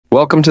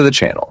Welcome to the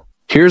channel.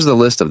 Here's the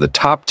list of the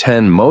top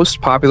 10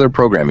 most popular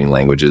programming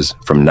languages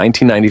from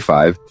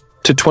 1995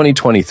 to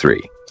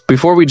 2023.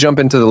 Before we jump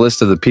into the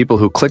list of the people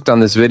who clicked on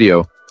this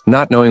video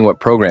not knowing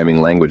what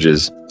programming language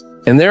is,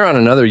 and they're on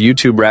another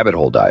YouTube rabbit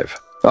hole dive,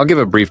 I'll give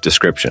a brief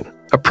description.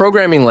 A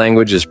programming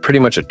language is pretty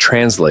much a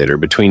translator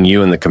between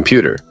you and the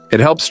computer. It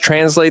helps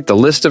translate the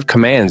list of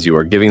commands you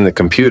are giving the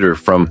computer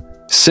from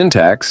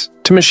syntax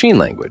to machine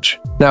language.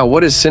 Now,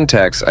 what is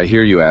syntax, I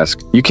hear you ask?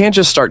 You can't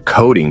just start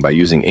coding by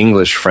using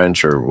English,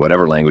 French, or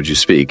whatever language you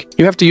speak.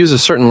 You have to use a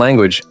certain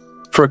language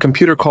for a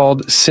computer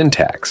called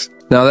syntax.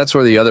 Now, that's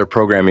where the other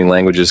programming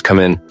languages come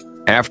in.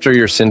 After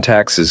your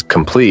syntax is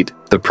complete,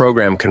 the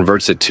program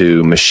converts it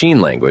to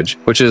machine language,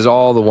 which is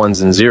all the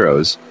ones and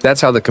zeros.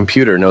 That's how the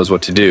computer knows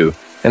what to do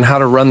and how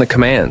to run the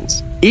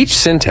commands. Each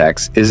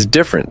syntax is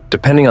different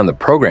depending on the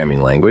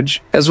programming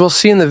language. As we'll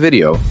see in the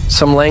video,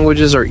 some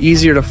languages are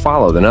easier to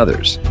follow than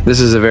others. This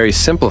is a very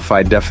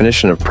simplified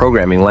definition of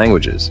programming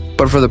languages.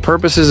 But for the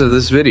purposes of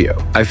this video,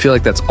 I feel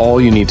like that's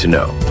all you need to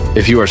know.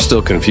 If you are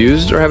still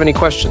confused or have any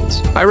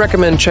questions, I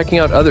recommend checking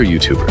out other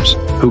YouTubers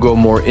who go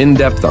more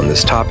in-depth on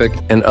this topic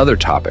and other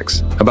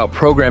topics about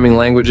programming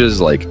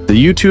languages like the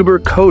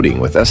YouTuber Coding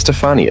with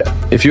Estefania.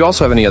 If you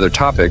also have any other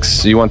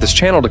topics you want this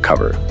channel to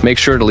cover, make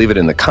sure to leave it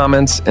in the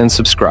comments and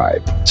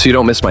subscribe so you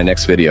don't miss my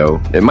next video.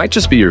 It might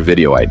just be your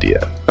video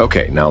idea.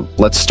 Okay, now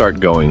let's start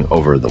going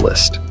over the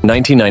list.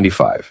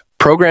 1995.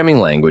 Programming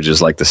language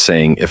is like the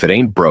saying, if it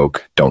ain't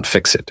broke, don't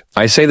fix it.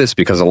 I say this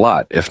because a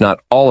lot, if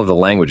not all of the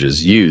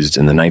languages used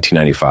in the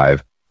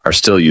 1995 are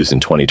still used in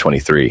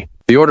 2023.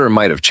 The order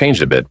might have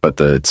changed a bit, but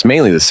it's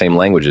mainly the same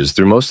languages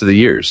through most of the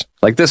years,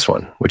 like this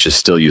one, which is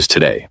still used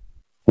today.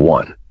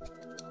 1.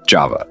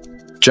 Java.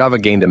 Java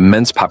gained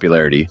immense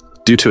popularity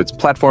due to its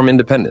platform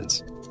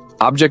independence,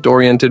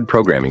 object-oriented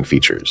programming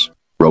features,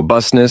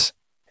 robustness,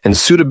 and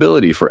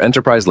suitability for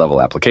enterprise-level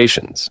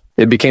applications.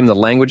 It became the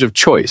language of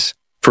choice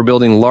for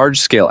building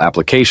large-scale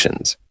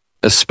applications,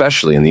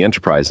 especially in the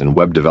enterprise and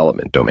web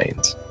development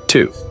domains.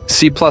 2.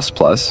 C++.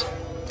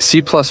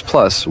 C++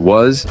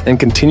 was and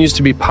continues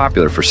to be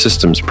popular for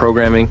systems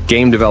programming,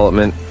 game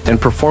development,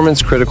 and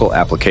performance-critical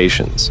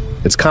applications.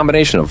 Its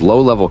combination of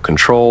low-level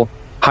control,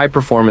 high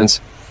performance,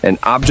 and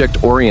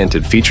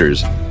object-oriented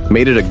features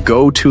made it a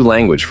go-to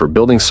language for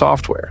building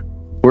software,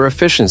 where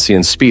efficiency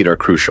and speed are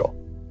crucial.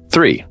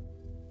 3.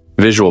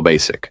 Visual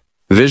Basic.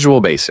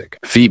 Visual Basic,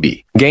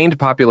 VB, gained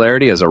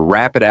popularity as a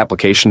rapid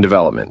application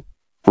development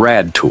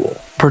RAD tool,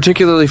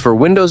 particularly for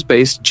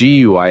Windows-based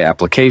GUI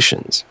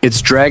applications.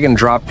 Its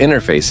drag-and-drop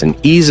interface and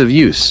ease of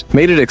use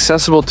made it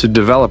accessible to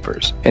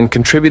developers and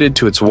contributed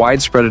to its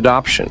widespread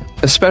adoption,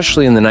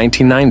 especially in the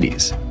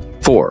 1990s.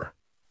 4.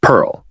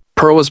 Perl.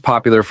 Perl was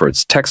popular for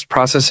its text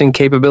processing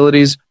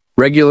capabilities,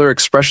 regular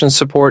expression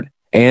support,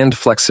 and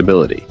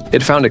flexibility.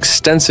 It found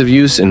extensive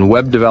use in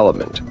web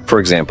development, for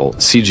example,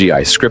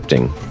 CGI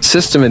scripting,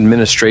 system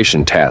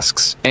administration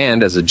tasks,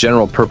 and as a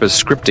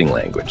general-purpose scripting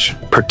language,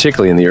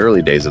 particularly in the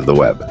early days of the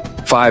web.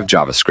 5.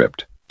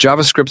 JavaScript.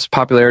 JavaScript's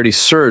popularity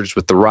surged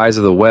with the rise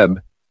of the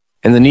web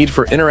and the need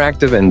for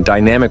interactive and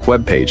dynamic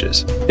web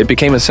pages. It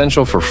became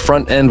essential for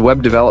front-end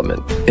web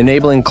development,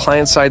 enabling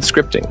client-side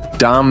scripting,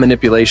 DOM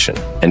manipulation,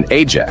 and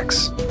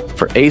AJAX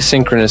for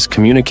asynchronous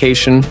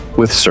communication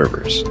with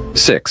servers.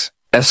 6.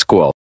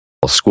 SQL.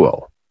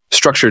 SQL,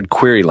 structured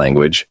query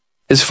language,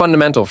 is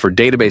fundamental for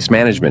database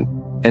management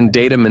and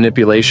data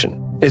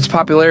manipulation. Its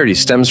popularity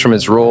stems from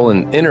its role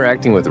in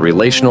interacting with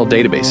relational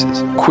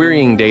databases,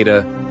 querying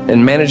data,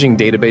 and managing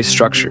database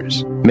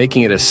structures,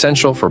 making it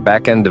essential for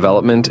back-end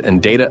development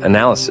and data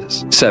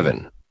analysis.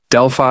 7.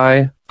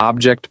 Delphi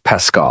Object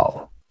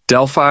Pascal.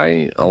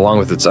 Delphi, along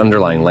with its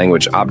underlying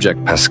language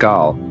Object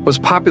Pascal, was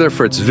popular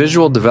for its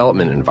visual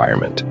development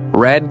environment,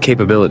 RAD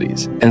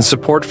capabilities, and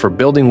support for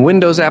building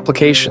Windows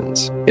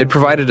applications. It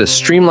provided a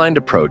streamlined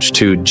approach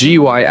to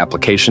GUI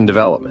application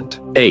development.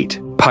 8.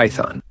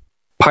 Python.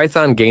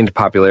 Python gained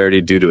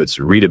popularity due to its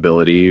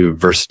readability,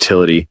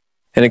 versatility,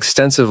 and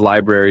extensive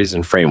libraries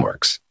and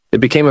frameworks. It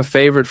became a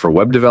favorite for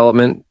web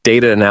development,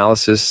 data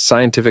analysis,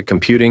 scientific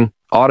computing,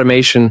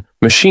 automation,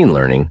 machine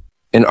learning,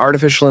 and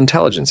artificial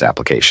intelligence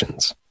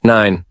applications.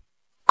 9.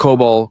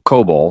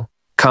 COBOL,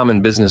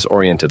 Common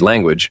Business-Oriented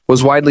Language,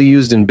 was widely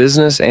used in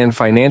business and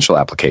financial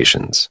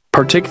applications,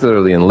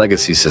 particularly in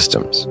legacy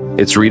systems.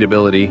 Its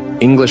readability,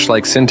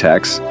 English-like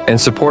syntax, and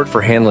support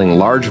for handling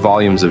large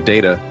volumes of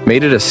data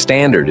made it a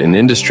standard in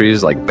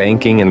industries like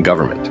banking and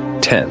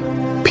government. 10.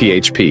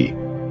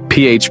 PHP.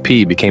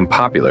 PHP became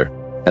popular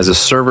as a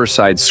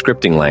server-side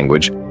scripting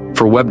language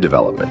for web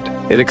development.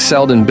 It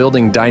excelled in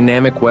building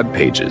dynamic web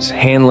pages,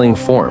 handling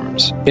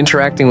forms,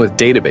 interacting with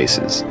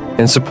databases,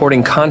 and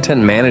supporting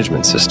content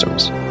management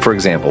systems, for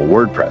example,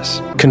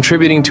 WordPress,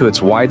 contributing to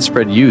its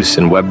widespread use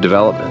in web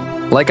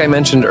development. Like I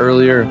mentioned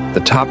earlier, the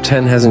top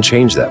 10 hasn't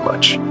changed that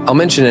much. I'll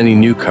mention any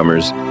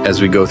newcomers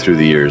as we go through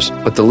the years,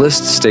 but the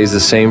list stays the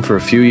same for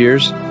a few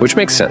years, which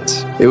makes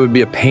sense. It would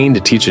be a pain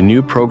to teach a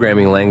new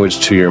programming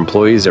language to your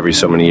employees every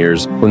so many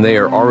years when they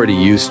are already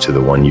used to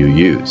the one you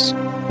use.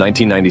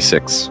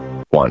 1996.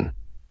 1.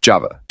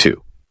 Java.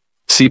 2.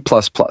 C++.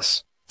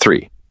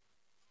 3.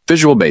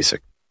 Visual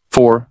Basic.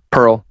 4.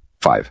 Perl.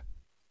 5.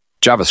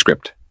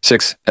 JavaScript.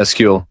 6.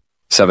 SQL.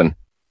 7.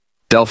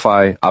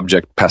 Delphi,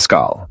 Object,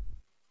 Pascal.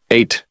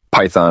 8.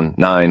 Python.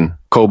 9.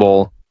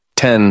 COBOL.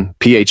 10.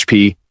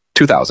 PHP.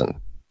 2000.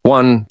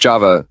 1.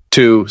 Java.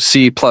 2.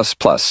 C++.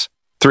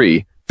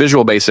 3.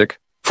 Visual Basic.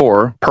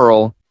 4.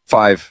 Perl.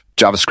 5.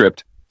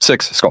 JavaScript.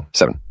 6. SQL.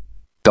 7.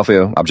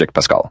 Delphi, Object,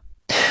 Pascal.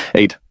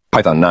 8.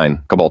 Python.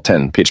 9. COBOL.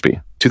 10.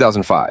 PHP.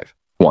 2005.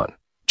 1.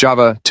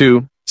 Java.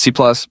 2. C++.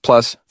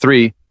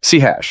 3. C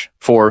hash.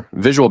 4.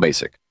 Visual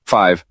Basic.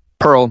 5.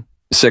 Perl.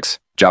 6.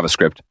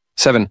 JavaScript.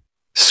 7.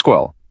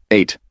 SQL.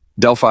 8.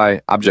 Delphi,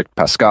 Object,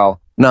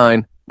 Pascal.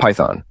 9.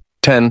 Python.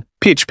 10.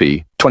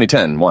 PHP.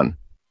 2010. 1.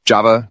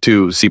 Java.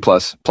 2. C++.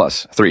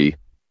 3.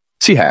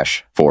 C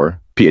hash.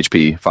 4.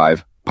 PHP.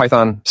 5.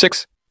 Python.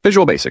 6.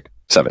 Visual Basic.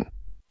 7.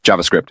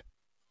 JavaScript.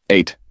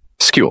 8.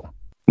 SQL.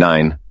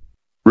 9.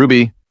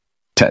 Ruby.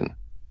 10.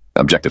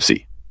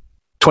 Objective-C.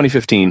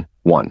 2015.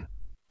 1.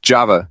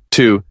 Java.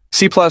 2.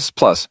 C++.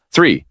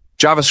 3.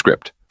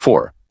 JavaScript.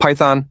 4.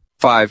 Python.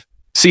 5.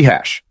 C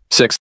hash.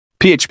 6.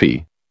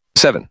 PHP.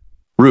 7.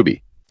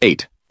 Ruby.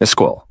 8.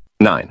 SQL.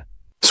 9.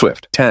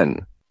 Swift.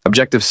 10.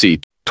 Objective-C.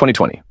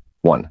 2020.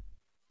 1.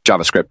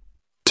 JavaScript.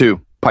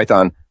 2.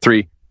 Python.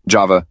 3.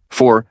 Java.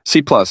 4.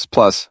 C++.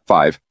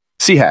 5.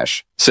 C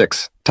hash.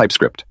 6.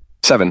 TypeScript.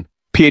 7.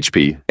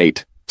 PHP.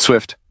 8.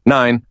 Swift.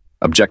 9.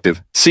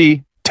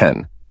 Objective-C.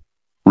 10.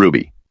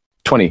 Ruby.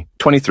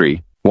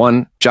 2023.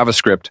 1.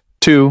 JavaScript.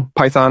 2.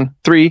 Python.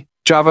 3.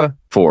 Java.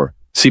 4.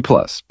 C++.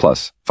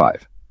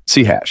 5.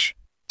 C hash.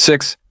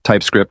 6.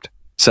 TypeScript.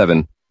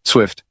 7.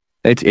 Swift.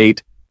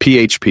 8.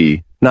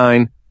 PHP.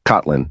 9.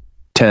 Kotlin.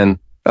 10.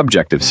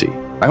 Objective-C.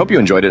 I hope you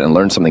enjoyed it and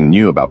learned something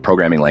new about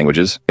programming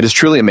languages. It is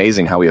truly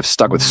amazing how we have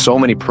stuck with so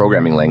many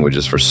programming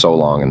languages for so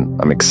long,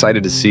 and I'm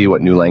excited to see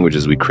what new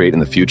languages we create in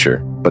the future.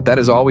 But that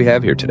is all we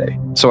have here today.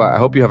 So I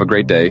hope you have a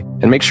great day,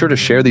 and make sure to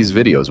share these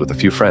videos with a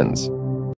few friends.